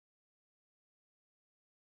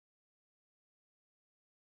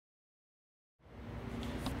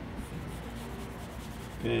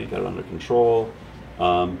Okay, got it under control.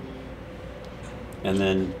 And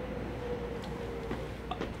then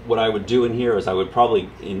what I would do in here is I would probably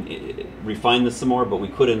refine this some more, but we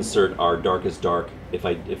could insert our darkest dark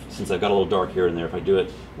since I've got a little dark here and there. If I do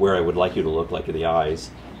it where I would like you to look, like the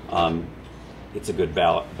eyes, it's a good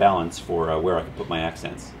balance for where I can put my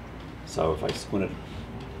accents. So if I squint it,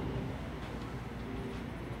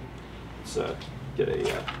 let's get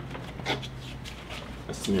a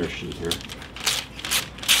smear sheet here.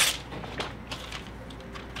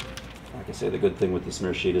 Like I say, the good thing with the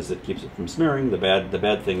smear sheet is it keeps it from smearing. The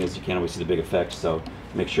bad thing is you can't always see the big effect, so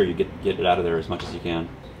make sure you get it out of there as much as you can.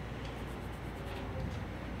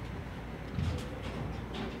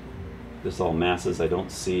 This all masses. I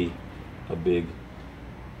don't see a big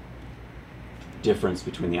difference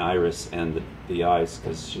between the iris and the eyes,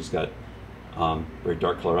 because she's got very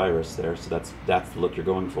dark color iris there, so that's the look you're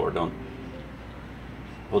going for. Don't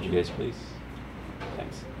hold your gaze, please.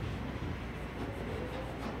 Thanks.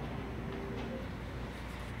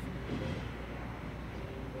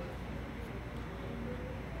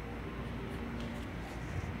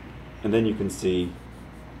 And then you can see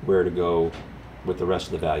where to go with the rest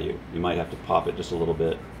of the value. You might have to pop it just a little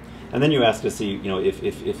bit. And then you ask to see, if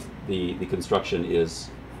the construction is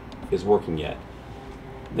working yet.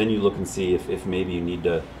 Then you look and see if maybe you need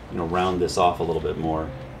to, round this off a little bit more,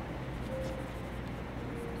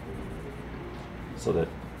 so that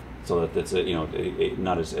it's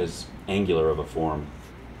not as angular of a form.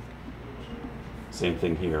 Same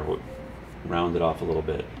thing here. We'll round it off a little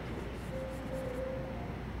bit.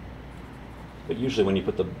 But usually when you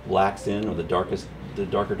put the blacks in, or the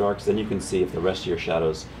darker darks, then you can see if the rest of your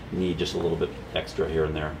shadows need just a little bit extra here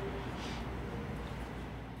and there.